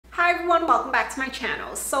Hi everyone, welcome back to my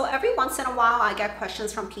channel. So every once in a while I get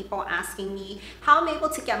questions from people asking me how I'm able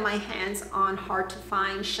to get my hands on hard to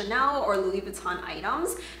find Chanel or Louis Vuitton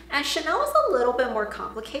items. And Chanel is a little bit more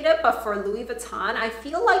complicated, but for Louis Vuitton, I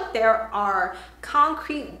feel like there are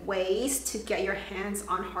concrete ways to get your hands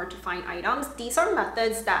on hard to find items. These are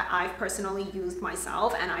methods that I've personally used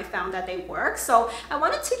myself and I found that they work. So I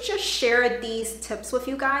wanted to just share these tips with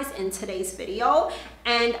you guys in today's video.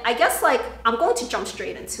 And I guess I'm going to jump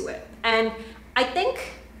straight into it. And I think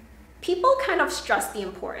people kind of stress the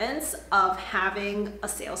importance of having a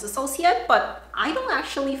sales associate, but I don't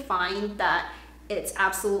actually find that it's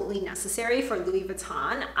absolutely necessary for Louis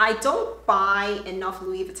Vuitton. I don't buy enough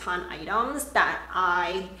Louis Vuitton items that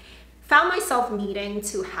I found myself needing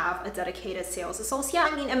to have a dedicated sales associate.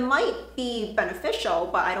 I mean, it might be beneficial,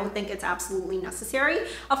 but I don't think it's absolutely necessary.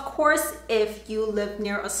 Of course, if you live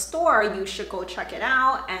near a store, you should go check it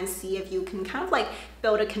out and see if you can kind of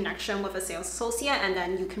build a connection with a sales associate, and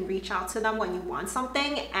then you can reach out to them when you want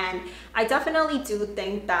something. And I definitely do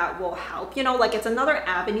think that will help. You know, it's another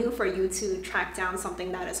avenue for you to track down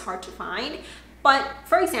something that is hard to find. But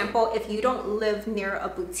for example, if you don't live near a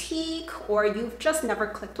boutique or you've just never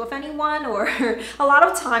clicked with anyone, or a lot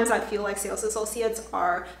of times I feel like sales associates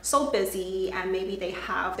are so busy and maybe they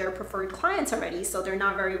have their preferred clients already, so they're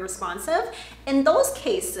not very responsive. In those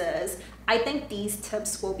cases, I think these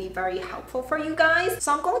tips will be very helpful for you guys.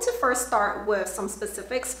 So I'm going to first start with some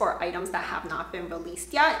specifics for items that have not been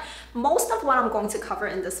released yet. Most of what I'm going to cover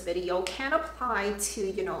in this video can apply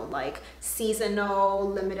to, seasonal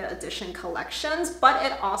limited edition collections, but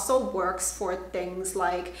it also works for things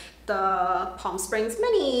like the Palm Springs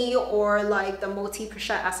Mini or the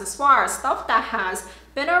multi-pochette accessoire, stuff that has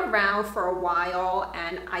been around for a while,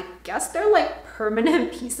 and I guess they're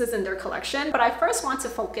permanent pieces in their collection. But I first want to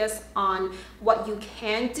focus on what you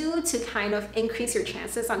can do to kind of increase your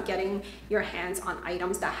chances on getting your hands on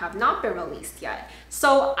items that have not been released yet.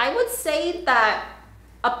 So I would say that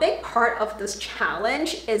a big part of this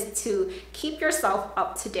challenge is to keep yourself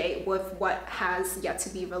up to date with what has yet to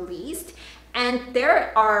be released. And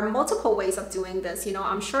there are multiple ways of doing this.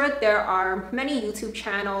 I'm sure there are many YouTube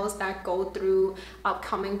channels that go through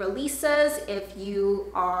upcoming releases. If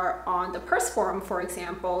you are on the Purse Forum, for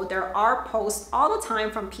example, there are posts all the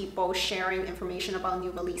time from people sharing information about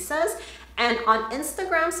new releases. And on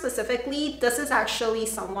Instagram specifically, this is actually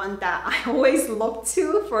someone that I always look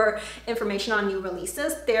to for information on new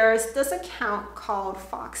releases. There's this account called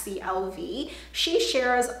Foxy LV. She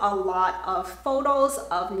shares a lot of photos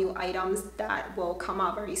of new items that will come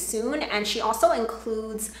out very soon. And she also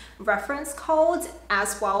includes reference codes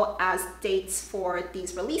as well as dates for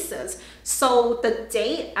these releases. So the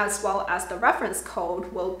date as well as the reference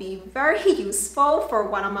code will be very useful for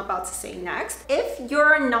what I'm about to say next. If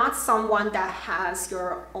you're not someone that has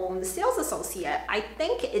your own sales associate, I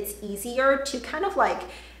think it's easier to kind of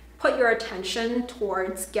put your attention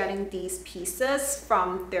towards getting these pieces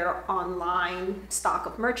from their online stock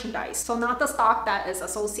of merchandise. So not the stock that is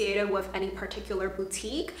associated with any particular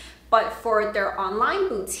boutique, but for their online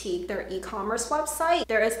boutique, their e-commerce website,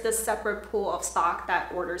 there is this separate pool of stock that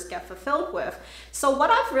orders get fulfilled with. So what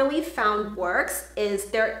I've really found works is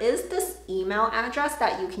there is this email address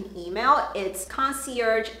that you can email. It's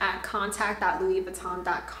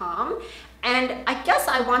concierge@contact.louisvuitton.com. And I guess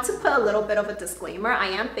I want to put a little bit of a disclaimer. I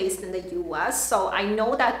am based in the US, so I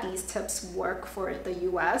know that these tips work for the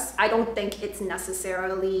US. I don't think it's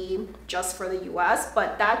necessarily just for the US,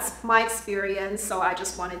 but that's my experience, so I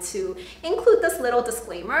just wanted to include this little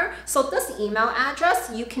disclaimer. So this email address,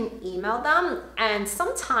 you can email them, and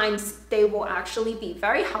sometimes they will actually be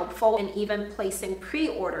very helpful in even placing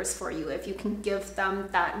pre-orders for you if you can give them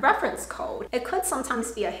that reference code. It could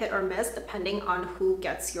sometimes be a hit or miss depending on who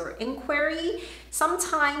gets your inquiry.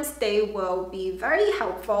 Sometimes they will be very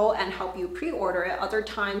helpful and help you pre-order it. Other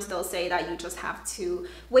times they'll say that you just have to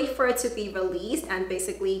wait for it to be released and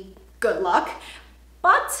basically good luck.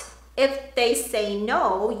 But if they say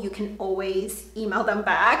no, you can always email them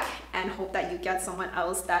back and hope that you get someone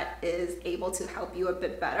else that is able to help you a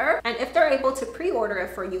bit better. And if they're able to pre-order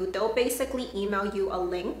it for you, they'll basically email you a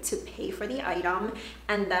link to pay for the item,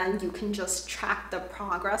 and then you can just track the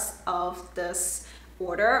progress of this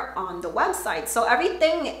order on the website. So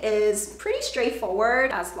everything is pretty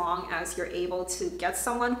straightforward as long as you're able to get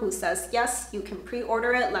someone who says, yes, you can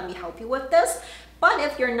pre-order it, let me help you with this. But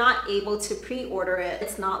if you're not able to pre-order it,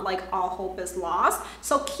 it's not like all hope is lost.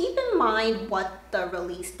 So keep in mind what the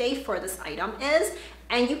release date for this item is,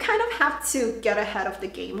 and you kind of have to get ahead of the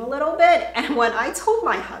game a little bit. And when I told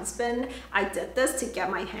my husband I did this to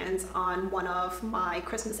get my hands on one of my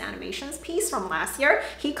Christmas animations piece from last year,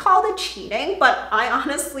 he called it cheating, but I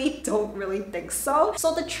honestly don't really think so. So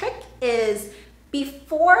the trick is,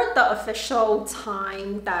 before the official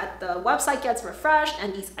time that the website gets refreshed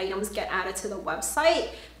and these items get added to the website,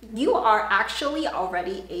 you are actually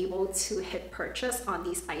already able to hit purchase on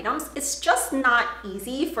these items. It's just not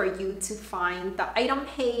easy for you to find the item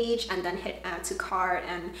page and then hit add to cart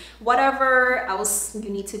and whatever else you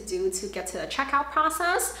need to do to get to the checkout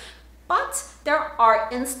process. But there are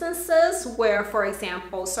instances where, for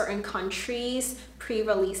example, certain countries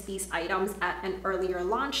pre-release these items at an earlier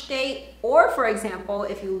launch date, or for example,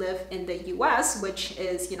 if you live in the US, which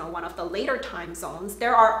is, you know, one of the later time zones,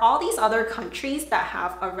 there are all these other countries that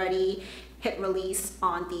have already hit release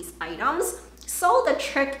on these items. So the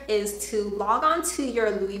trick is to log on to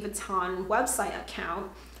your Louis Vuitton website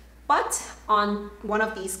account, but on one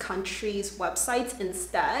of these countries' websites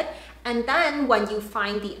instead. And then when you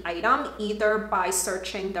find the item, either by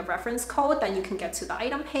searching the reference code, then you can get to the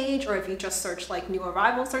item page, or if you just search like new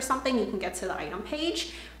arrivals or something, you can get to the item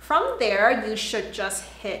page. From there, you should just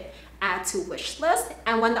hit add to wish list.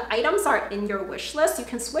 And when the items are in your wish list, you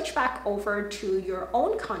can switch back over to your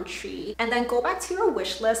own country and then go back to your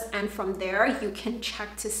wish list. And from there, you can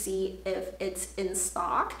check to see if it's in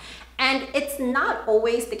stock. And it's not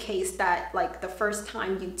always the case that like the first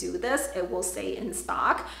time you do this, it will say in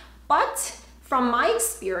stock. But from my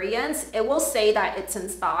experience, it will say that it's in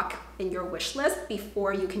stock in your wish list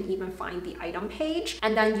before you can even find the item page.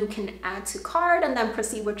 And then you can add to cart and then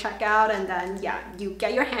proceed with checkout. And then, yeah, you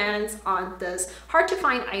get your hands on this hard to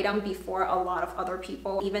find item before a lot of other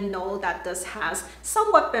people even know that this has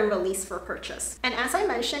somewhat been released for purchase. And as I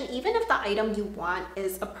mentioned, even if the item you want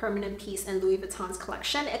is a permanent piece in Louis Vuitton's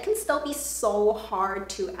collection, it can still be so hard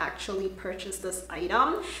to actually purchase this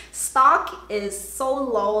item. Stock is so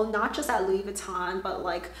low, not just at Louis Vuitton, but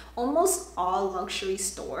like almost all luxury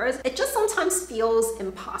stores. It just sometimes feels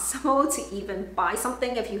impossible to even buy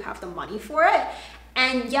something if you have the money for it.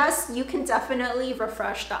 And yes, you can definitely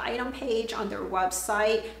refresh the item page on their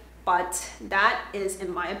website, but that is,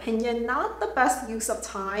 in my opinion, not the best use of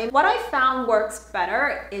time. What I found works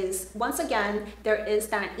better is, once again, there is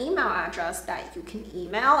that email address that you can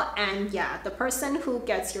email, and yeah, the person who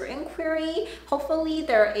gets your inquiry, hopefully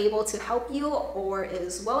they're able to help you or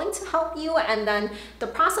is willing to help you, and then the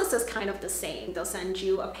process is kind of the same. They'll send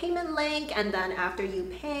you a payment link, and then after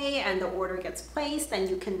you pay and the order gets placed, then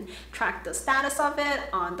you can track the status of it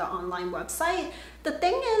on the online website. The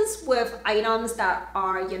thing is, with items that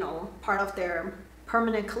are, you know, part of their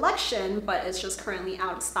permanent collection, but it's just currently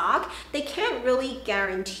out of stock, they can't really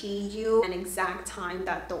guarantee you an exact time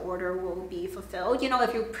that the order will be fulfilled. You know,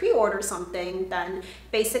 if you pre-order something, then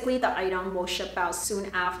basically the item will ship out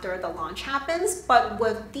soon after the launch happens. But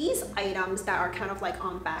with these items that are kind of like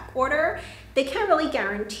on back order, they can't really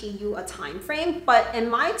guarantee you a time frame. But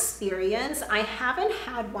in my experience, I haven't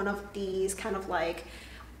had one of these kind of like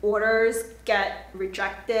orders get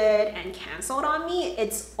rejected and canceled on me.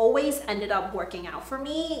 It's always ended up working out for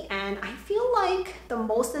me, and I feel like the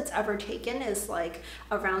most it's ever taken is like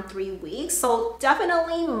around 3 weeks. So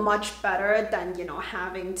definitely much better than, you know,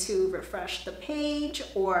 having to refresh the page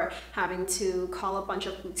or having to call a bunch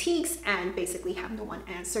of boutiques and basically have no one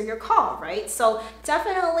answer your call, right? So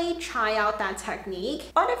definitely try out that technique.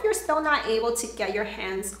 But if you're still not able to get your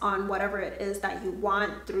hands on whatever it is that you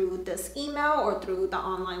want through this email or through the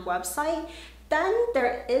online website, then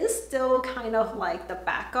there is still kind of like the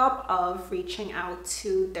backup of reaching out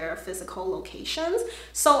to their physical locations.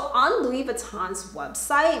 So on Louis Vuitton's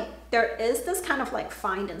website, there is this kind of like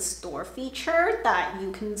find in store feature that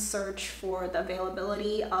you can search for the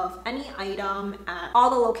availability of any item at all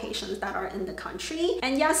the locations that are in the country.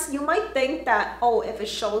 And yes, you might think that, oh, if it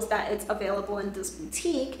shows that it's available in this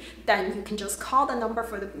boutique, then you can just call the number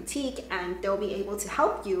for the boutique and they'll be able to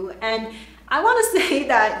help you. And I want to say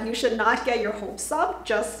that you should not get your hopes up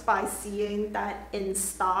just by seeing that in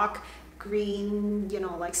stock green, you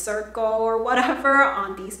know, like circle or whatever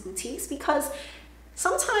on these boutiques, because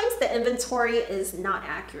sometimes the inventory is not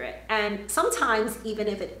accurate. And sometimes even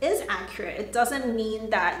if it is accurate, it doesn't mean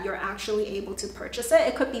that you're actually able to purchase it.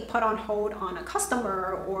 It could be put on hold on a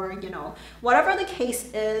customer, or, you know, whatever the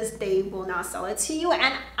case is, they will not sell it to you.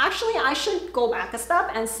 And actually, I should go back a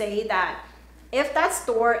step and say that if that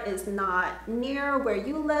store is not near where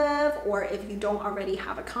you live, or if you don't already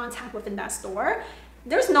have a contact within that store,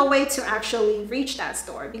 there's no way to actually reach that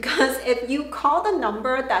store, because if you call the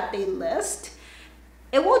number that they list,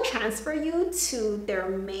 it will transfer you to their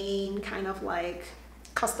main kind of like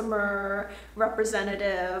customer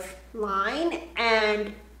representative line,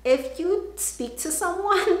 and if you speak to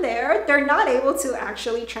someone there, they're not able to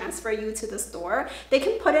actually transfer you to the store. They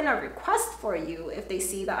can put in a request for you if they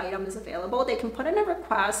see the item is available. They can put in a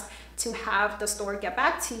request to have the store get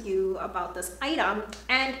back to you about this item,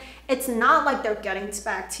 and it's not like they're getting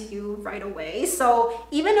back to you right away. So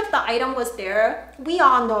even if the item was there, we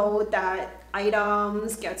all know that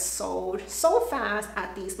items get sold so fast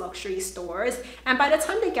at these luxury stores, and by the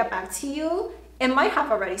time they get back to you, it might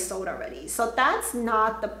have already sold already. So that's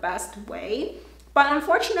not the best way. But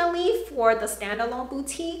unfortunately for the standalone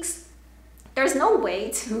boutiques, there's no way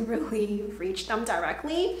to really reach them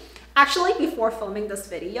directly. Actually, before filming this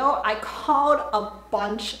video, I called a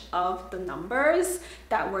bunch of the numbers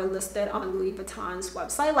that were listed on Louis Vuitton's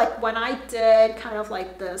website. Like when I did kind of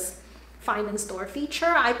like this find in store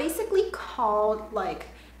feature, I basically called like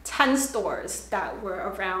 10 stores that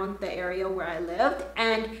were around the area where I lived,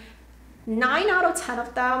 and 9 out of 10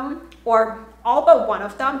 of them, or all but one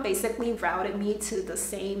of them, basically routed me to the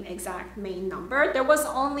same exact main number. There was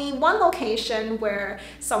only one location where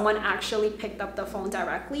someone actually picked up the phone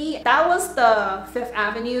directly. That was the Fifth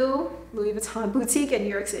Avenue Louis Vuitton boutique in New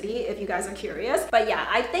York City, if you guys are curious. But yeah,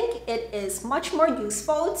 I think it is much more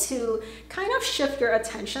useful to kind of shift your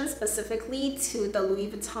attention specifically to the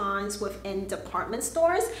Louis Vuittons within department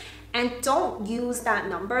stores, and don't use that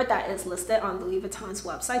number that is listed on Louis Vuitton's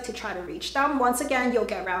website to try to reach them. Once again, you'll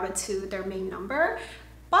get routed to their main number.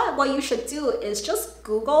 But what you should do is just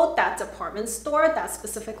Google that department store, that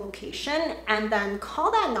specific location, and then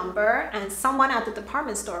call that number, and someone at the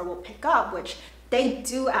department store will pick up, which they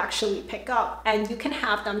do actually pick up, and you can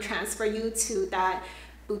have them transfer you to that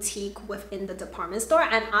boutique within the department store.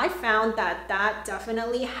 And I found that that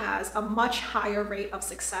definitely has a much higher rate of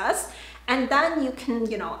success. And then you can,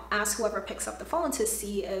 you know, ask whoever picks up the phone to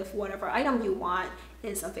see if whatever item you want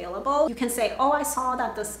is available. You can say, oh, I saw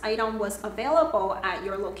that this item was available at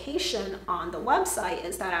your location on the website.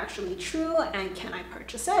 Is that actually true? And can I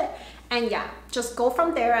purchase it? And yeah, just go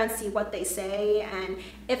from there and see what they say. And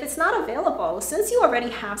if it's not available, since you already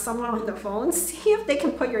have someone on the phone, see if they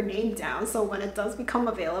can put your name down. So when it does become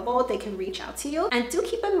available, they can reach out to you. And do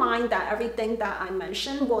keep in mind that everything that I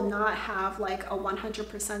mentioned will not have like a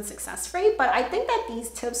 100% success rate. But I think that these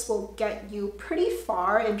tips will get you pretty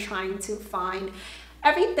far in trying to find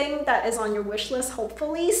everything that is on your wish list,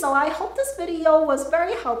 hopefully. So I hope this video was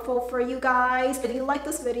very helpful for you guys. If you like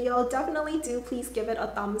this video, definitely do please give it a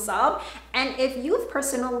thumbs up. And if you've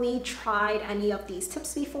personally tried any of these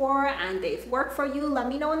tips before and they've worked for you, let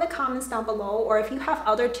me know in the comments down below. Or if you have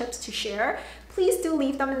other tips to share, please do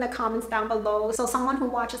leave them in the comments down below so someone who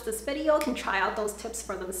watches this video can try out those tips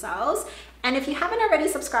for themselves. And if you haven't already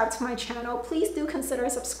subscribed to my channel, please do consider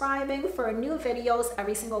subscribing for new videos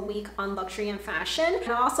every single week on luxury and fashion.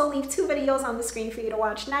 And I'll also leave 2 videos on the screen for you to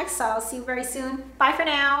watch next, so I'll see you very soon. Bye for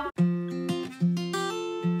now.